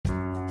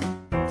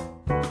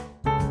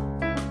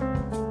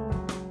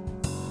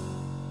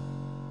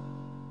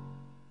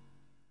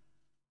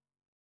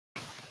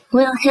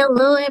Well,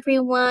 hello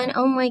everyone.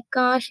 Oh my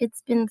gosh,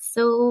 it's been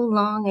so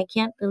long. I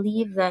can't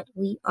believe that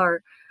we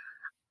are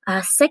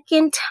a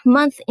second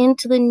month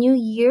into the new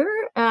year.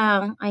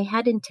 I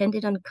had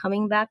intended on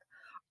coming back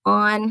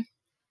on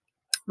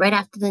right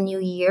after the new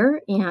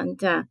year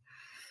and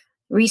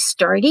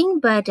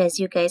restarting, but as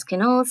you guys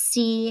can all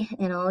see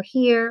and all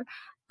hear,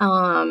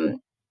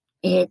 um,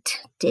 it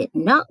did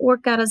not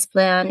work out as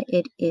planned.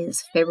 It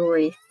is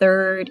February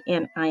 3rd,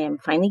 and I am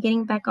finally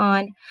getting back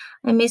on.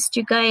 I missed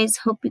you guys.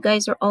 Hope you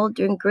guys are all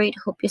doing great.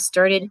 Hope you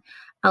started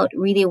out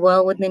really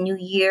well with the new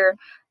year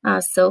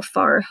so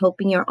far.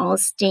 Hoping you're all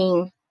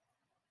staying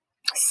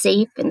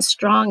safe and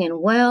strong and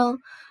well.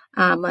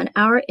 On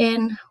our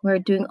end, we're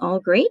doing all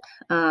great.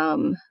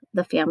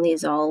 The family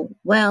is all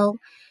well,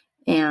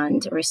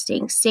 and we're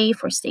staying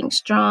safe. We're staying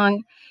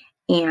strong.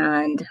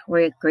 And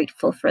we're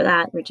grateful for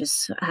that. We're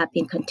just happy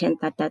and content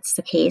that that's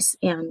the case.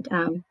 And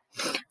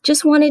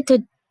just wanted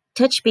to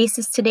touch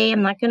bases today.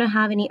 I'm not going to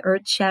have any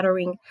earth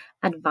shattering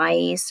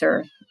advice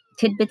or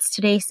tidbits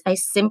today. I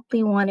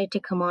simply wanted to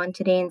come on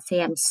today and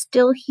say I'm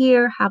still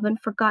here,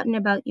 haven't forgotten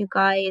about you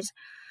guys.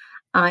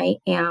 I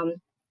am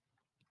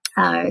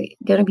going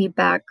to be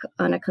back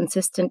on a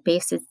consistent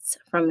basis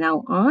from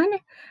now on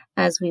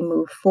as we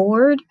move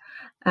forward.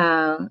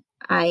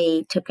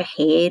 I took a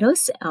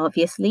hiatus,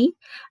 obviously.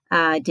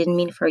 Didn't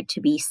mean for it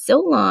to be so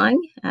long.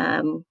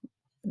 The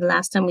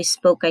last time we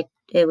spoke,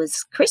 it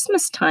was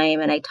Christmas time,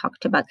 and I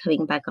talked about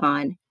coming back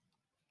on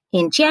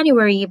in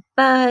January,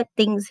 but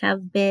things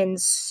have been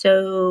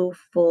so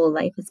full.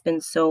 Life has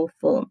been so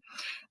full.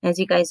 As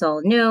you guys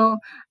all know,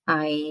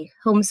 I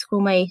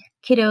homeschool my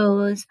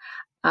kiddos.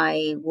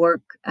 I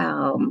work,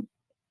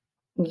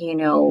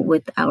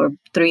 with our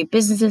 3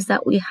 businesses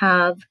that we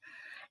have,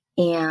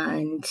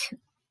 and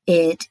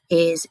it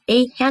is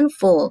a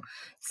handful.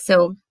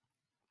 So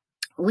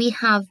we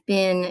have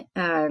been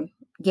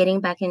getting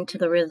back into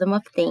the rhythm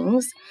of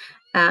things.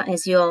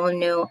 As you all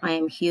know, I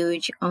am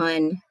huge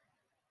on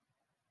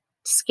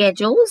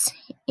schedules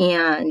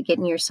and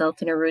getting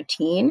yourself in a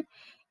routine.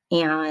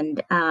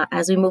 And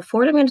as we move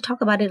forward, I'm going to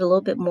talk about it a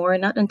little bit more,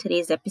 not on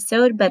today's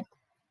episode, but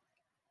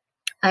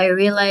I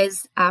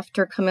realized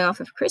after coming off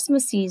of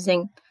Christmas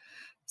season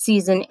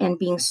and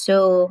being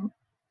so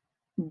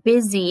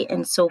busy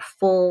and so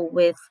full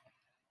with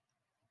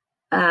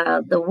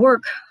the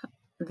work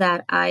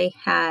that I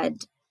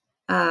had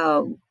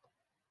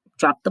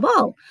dropped the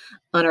ball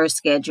on our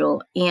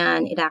schedule.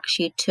 And it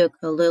actually took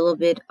a little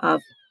bit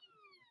of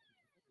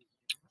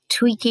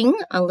tweaking,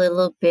 a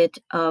little bit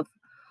of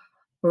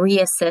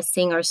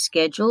reassessing our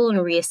schedule and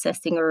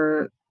reassessing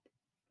our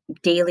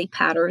daily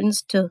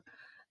patterns to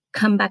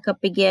come back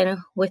up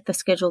again with the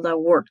schedule that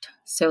worked.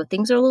 So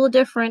things are a little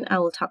different. I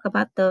will talk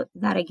about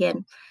that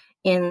again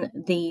in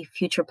the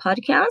future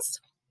podcast.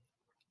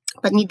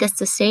 But needless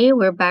to say,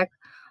 we're back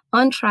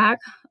on track.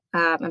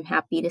 I'm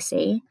happy to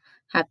say,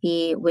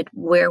 happy with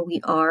where we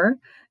are.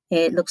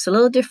 It looks a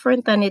little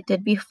different than it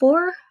did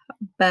before,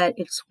 but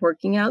it's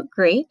working out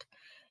great.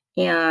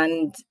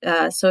 And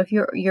so if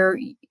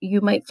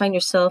you might find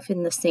yourself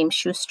in the same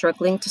shoes,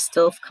 struggling to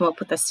still come up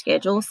with a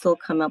schedule, still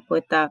come up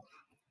with a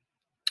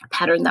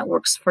pattern that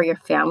works for your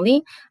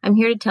family, I'm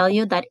here to tell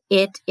you that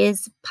it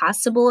is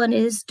possible and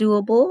it is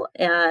doable.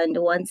 And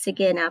once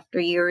again, after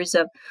years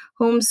of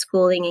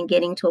homeschooling and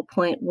getting to a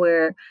point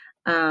where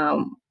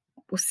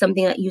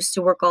something that used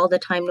to work all the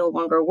time no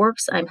longer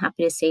works, I'm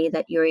happy to say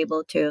that you're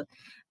able to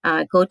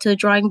go to the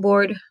drawing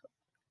board,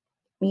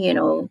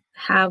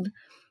 have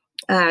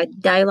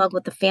dialogue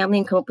with the family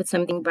and come up with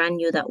something brand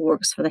new that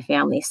works for the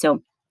family.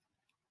 So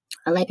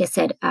like I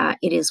said,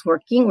 it is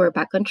working. We're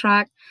back on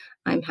track.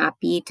 I'm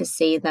happy to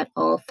say that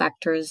all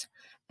factors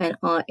and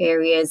all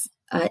areas,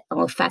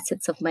 all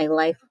facets of my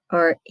life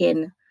are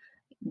in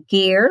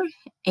gear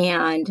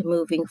and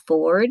moving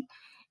forward.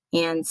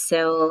 And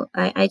so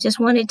I just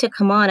wanted to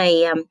come on.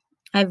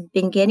 I've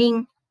been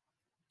getting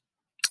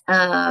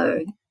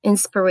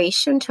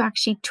inspiration to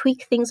actually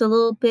tweak things a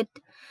little bit,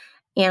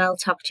 and I'll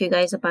talk to you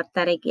guys about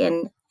that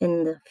again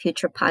in the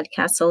future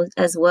podcast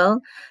as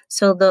well.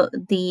 So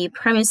the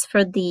premise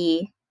for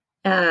the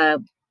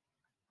podcast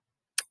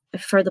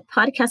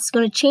is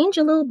going to change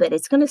a little bit.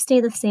 It's going to stay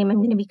the same. I'm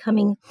going to be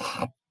coming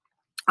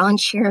on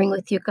sharing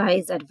with you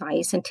guys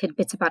advice and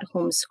tidbits about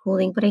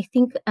homeschooling. But I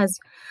think as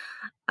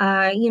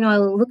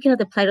looking at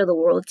the plight of the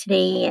world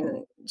today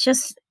and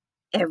just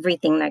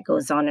everything that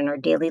goes on in our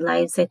daily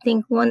lives, I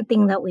think one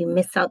thing that we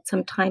miss out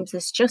sometimes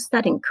is just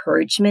that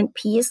encouragement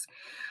piece.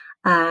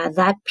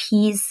 That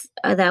piece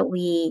that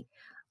we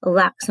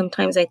lack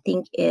sometimes, I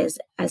think, is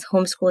as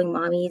homeschooling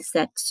mommies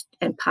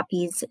and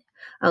puppies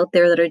out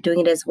there that are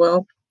doing it as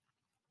well.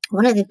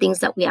 One of the things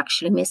that we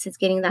actually miss is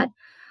getting that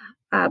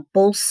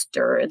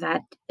bolster,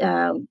 that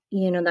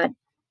that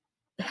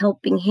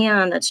helping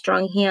hand, that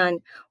strong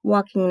hand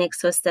walking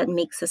next to us that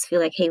makes us feel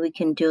like, hey, we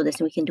can do this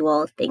and we can do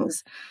all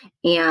things.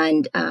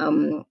 And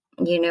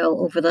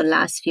over the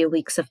last few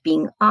weeks of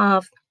being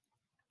off,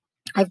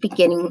 I've been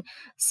getting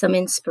some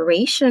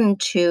inspiration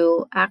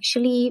to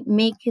actually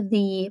make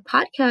the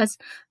podcast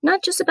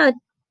not just about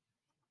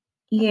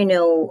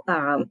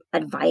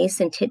advice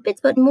and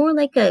tidbits, but more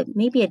like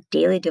maybe a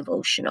daily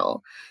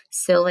devotional.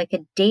 So like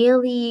a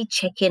daily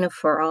check-in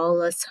for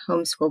all us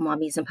homeschool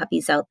mommies and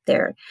puppies out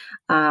there,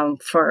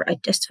 for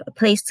just a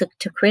place to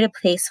create a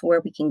place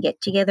where we can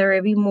get together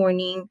every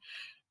morning,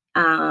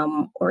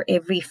 or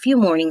every few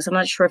mornings. I'm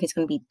not sure if it's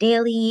going to be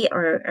daily,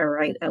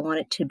 or I want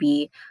it to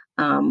be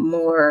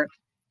more,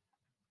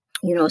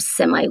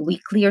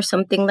 semi-weekly or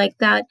something like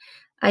that.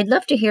 I'd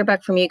love to hear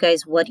back from you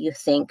guys. What do you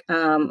think?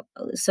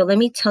 So let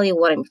me tell you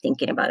what I'm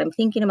thinking about. I'm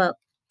thinking about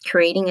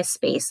creating a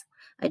space,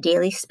 a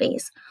daily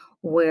space,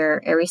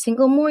 where every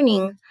single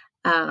morning,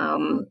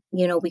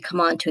 we come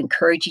on to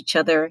encourage each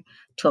other,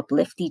 to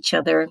uplift each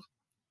other,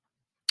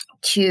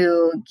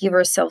 to give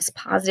ourselves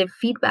positive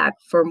feedback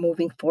for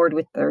moving forward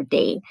with our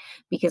day.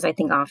 Because I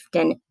think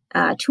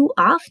too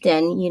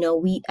often,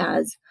 we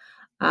as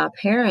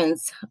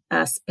parents,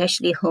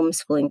 especially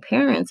homeschooling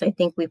parents, I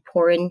think we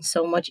pour in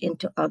so much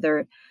into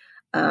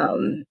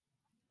um,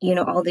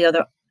 all the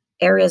other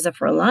areas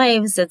of our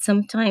lives that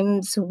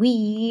sometimes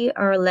we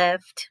are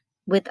left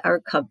with our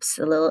cups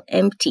a little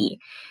empty.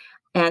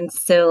 And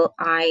so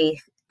I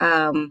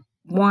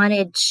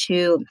wanted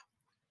to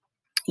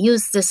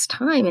use this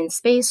time and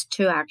space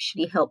to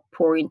actually help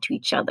pour into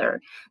each other,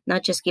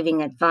 not just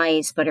giving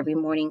advice, but every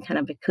morning kind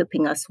of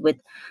equipping us with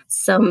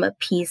some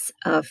piece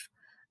of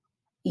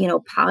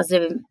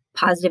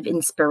positive,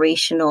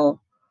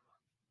 inspirational,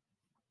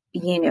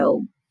 you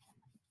know,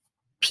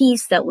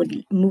 piece that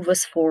would move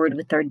us forward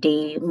with our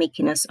day,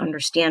 making us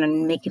understand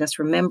and making us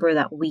remember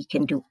that we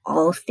can do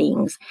all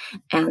things,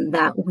 and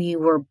that we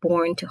were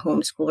born to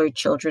homeschool our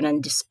children.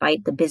 And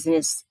despite the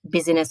busyness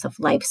of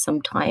life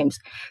sometimes,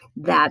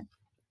 that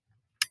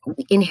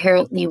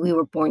inherently we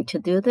were born to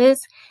do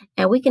this,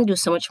 and we can do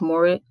so much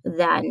more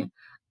than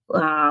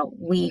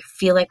we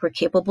feel like we're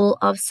capable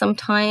of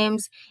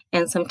sometimes.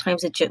 And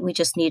sometimes we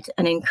just need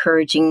an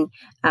encouraging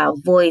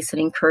voice, an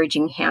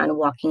encouraging hand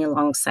walking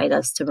alongside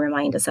us to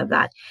remind us of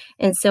that.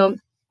 And so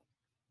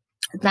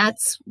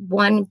that's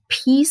one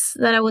piece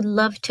that I would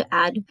love to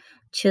add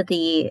to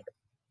the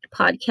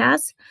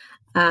podcast.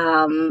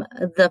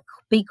 The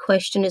big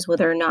question is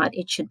whether or not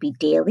it should be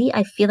daily.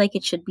 I feel like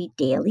it should be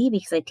daily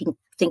because I think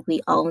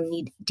we all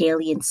need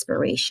daily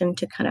inspiration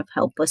to kind of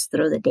help us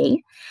through the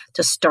day,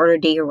 to start our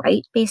day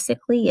right,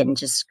 basically, and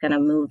just kind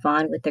of move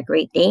on with a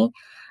great day.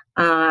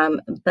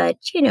 But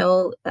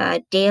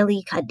a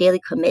daily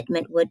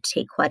commitment would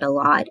take quite a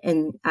lot,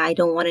 and I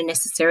don't want to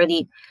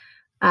necessarily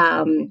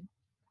um,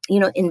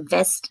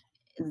 invest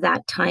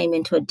that time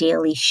into a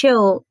daily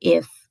show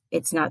if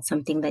it's not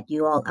something that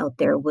you all out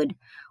there would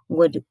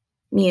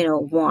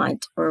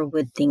want or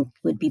would think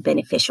would be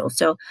beneficial.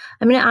 So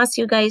I'm going to ask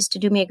you guys to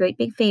do me a great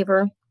big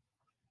favor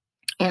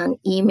and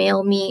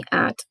email me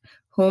at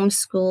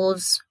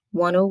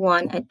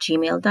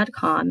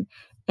homeschools101@gmail.com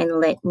and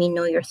let me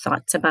know your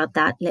thoughts about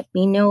that. Let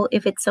me know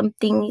if it's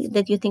something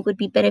that you think would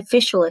be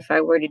beneficial if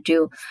I were to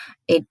do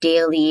a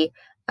daily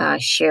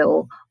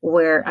show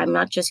where I'm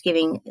not just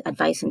giving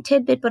advice and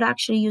tidbit, but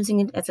actually using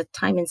it as a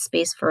time and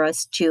space for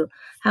us to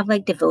have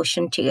like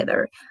devotion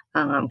together,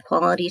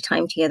 quality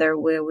time together,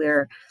 where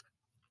we're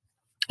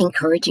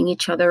encouraging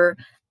each other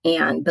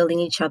and building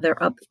each other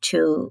up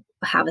to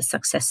have a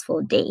successful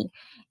day.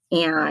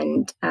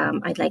 And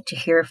I'd like to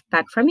hear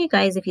back from you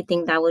guys if you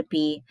think that would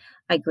be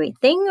a great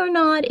thing or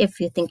not,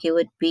 if you think it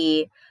would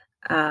be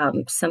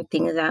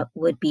something that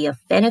would be of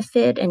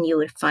benefit and you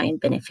would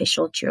find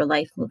beneficial to your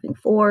life moving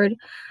forward.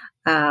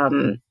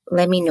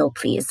 Let me know,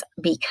 please,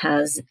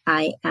 because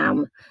I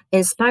am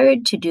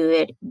inspired to do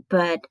it,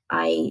 but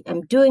I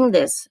am doing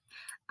this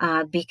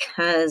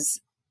because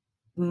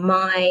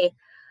my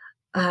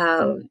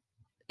uh,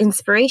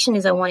 inspiration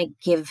is I want to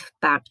give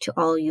back to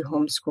all you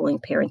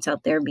homeschooling parents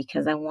out there,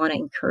 because I want to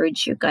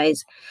encourage you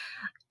guys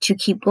to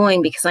keep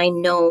going, because I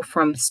know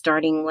from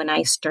starting when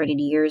I started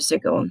years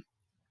ago,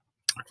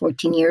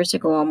 14 years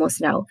ago almost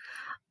now,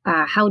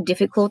 how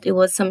difficult it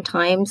was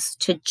sometimes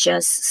to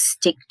just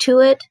stick to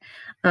it,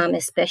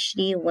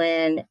 especially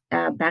when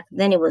back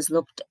then it was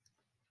looked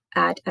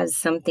at as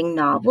something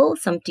novel,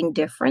 something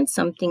different,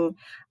 something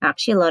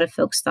actually a lot of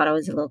folks thought I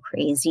was a little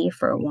crazy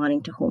for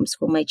wanting to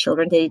homeschool my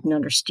children. They didn't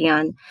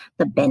understand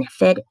the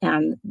benefit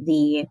and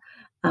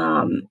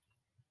um,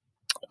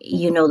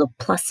 the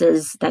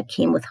pluses that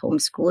came with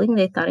homeschooling.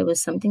 They thought it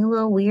was something a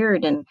little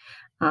weird. And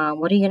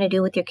what are you going to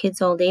do with your kids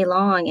all day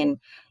long? And,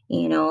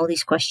 all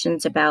these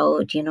questions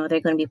about, they're going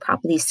to be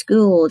properly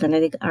schooled, and are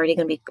they going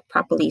to be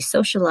properly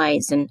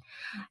socialized, and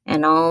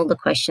all the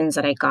questions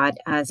that I got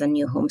as a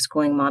new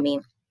homeschooling mommy.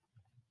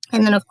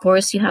 And then, of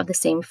course, you have the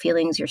same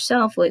feelings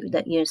yourself,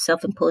 that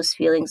self-imposed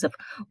feelings of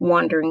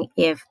wondering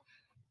if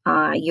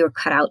you're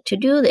cut out to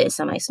do this.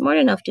 Am I smart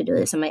enough to do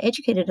this? Am I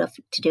educated enough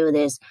to do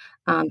this?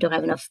 Do I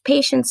have enough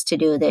patience to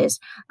do this?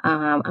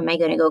 Am I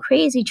going to go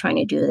crazy trying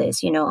to do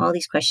this? All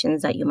these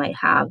questions that you might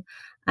have.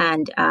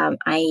 And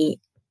I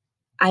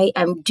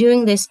am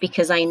doing this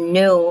because I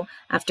know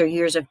after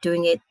years of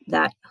doing it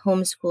that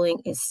homeschooling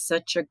is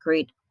such a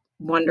great,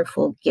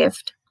 wonderful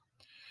gift.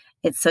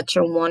 It's such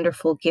a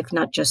wonderful gift,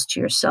 not just to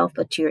yourself,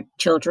 but to your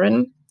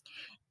children.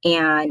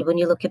 And when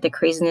you look at the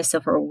craziness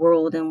of our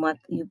world and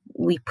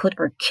we put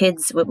our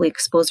kids, what we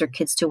expose our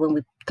kids to when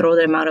we throw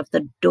them out of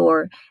the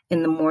door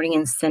in the morning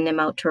and send them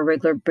out to a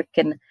regular brick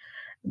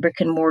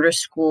and mortar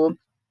school,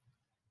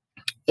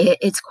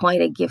 it's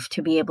quite a gift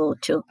to be able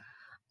to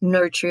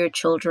nurture your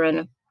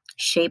children,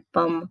 shape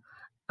them,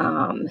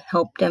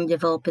 help them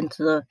develop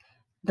into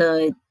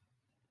the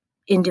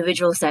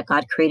individuals that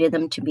God created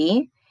them to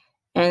be.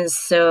 And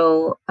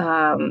so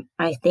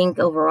I think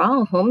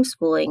overall,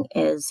 homeschooling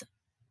is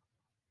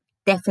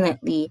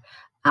definitely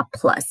a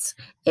plus.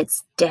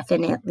 It's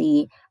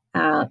definitely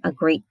a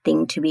great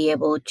thing to be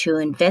able to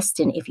invest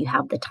in if you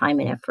have the time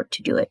and effort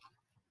to do it.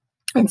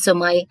 And so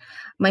my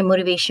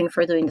motivation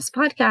for doing this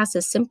podcast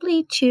is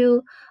simply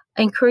to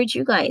encourage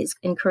you guys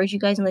and let you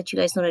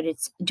guys know that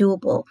it's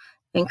doable.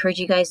 Encourage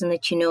you guys and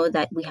let you know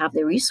that we have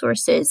the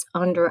resources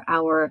under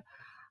our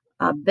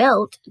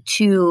belt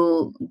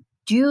to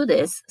do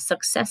this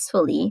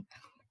successfully,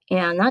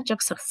 and not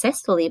just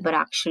successfully, but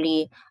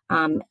actually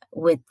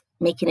with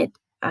making it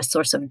a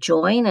source of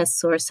joy and a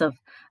source of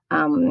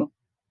a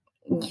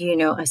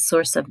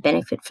source of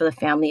benefit for the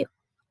family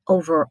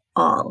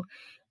overall.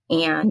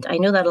 And I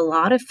know that a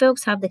lot of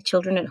folks have the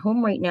children at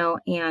home right now,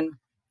 and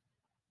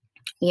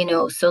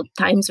so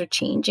times are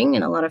changing,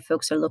 and a lot of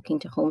folks are looking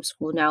to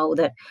homeschool now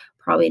that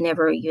probably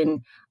never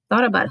even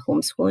thought about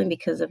homeschooling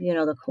because of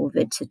the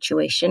COVID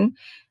situation.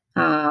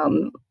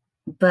 Um,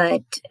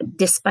 but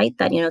despite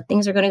that,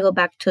 things are going to go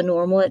back to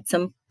normal at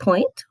some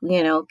point.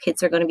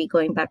 Kids are going to be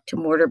going back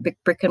to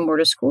brick and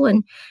mortar school.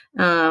 And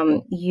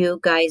you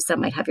guys that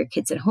might have your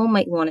kids at home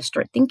might want to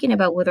start thinking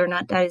about whether or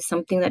not that is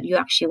something that you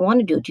actually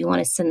want to do. Do you want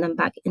to send them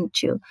back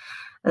into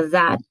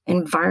that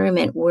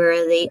environment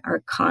where they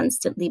are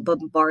constantly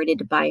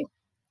bombarded by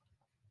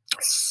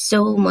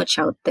so much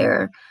out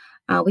there?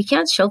 We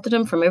can't shelter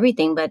them from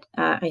everything, but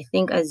I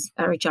think as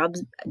our job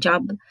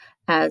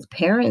as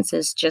parents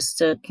is just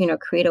to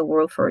create a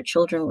world for our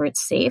children where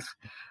it's safe,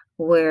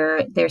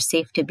 where they're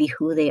safe to be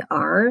who they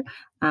are,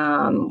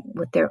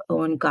 with their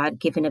own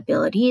God-given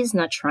abilities,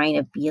 not trying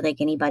to be like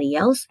anybody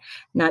else,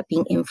 not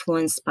being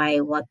influenced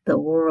by what the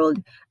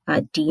world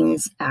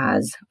deems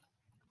as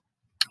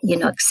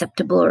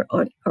acceptable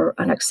or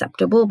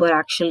unacceptable, but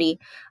actually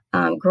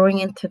growing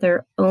into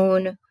their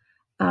own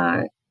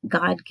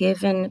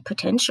God-given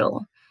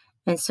potential.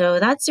 And so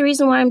that's the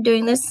reason why I'm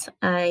doing this.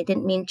 I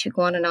didn't mean to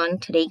go on and on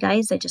today,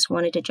 guys. I just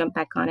wanted to jump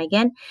back on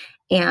again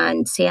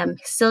and say I'm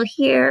still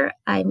here.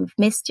 I've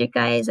missed you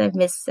guys. I've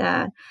missed,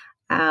 getting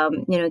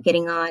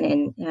on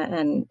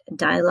and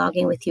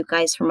dialoguing with you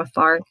guys from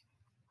afar.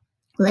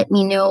 Let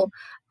me know,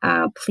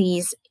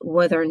 please,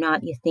 whether or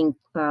not you think,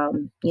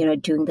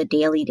 doing the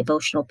daily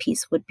devotional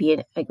piece would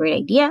be a great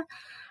idea.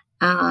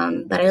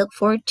 But I look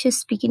forward to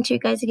speaking to you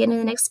guys again in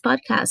the next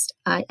podcast.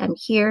 I am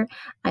here.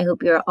 I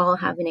hope you're all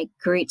having a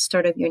great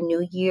start of your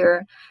new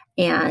year.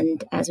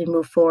 And as we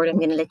move forward, I'm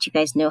going to let you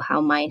guys know how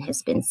mine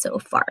has been so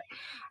far.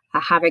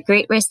 Have a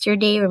great rest of your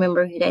day.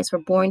 Remember, you guys were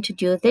born to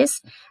do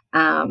this.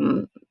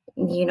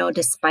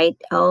 Despite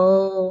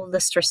all the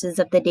stresses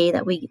of the day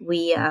that we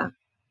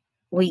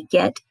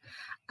get,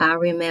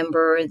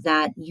 remember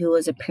that you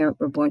as a parent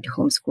were born to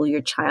homeschool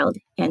your child,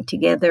 and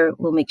together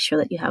we'll make sure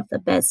that you have the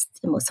best,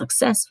 the most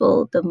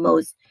successful, the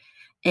most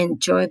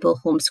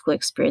enjoyable homeschool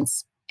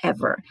experience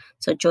ever.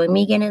 So join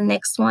me again in the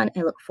next one.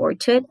 I look forward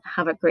to it.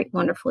 Have a great,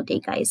 wonderful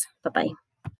day, guys. Bye-bye.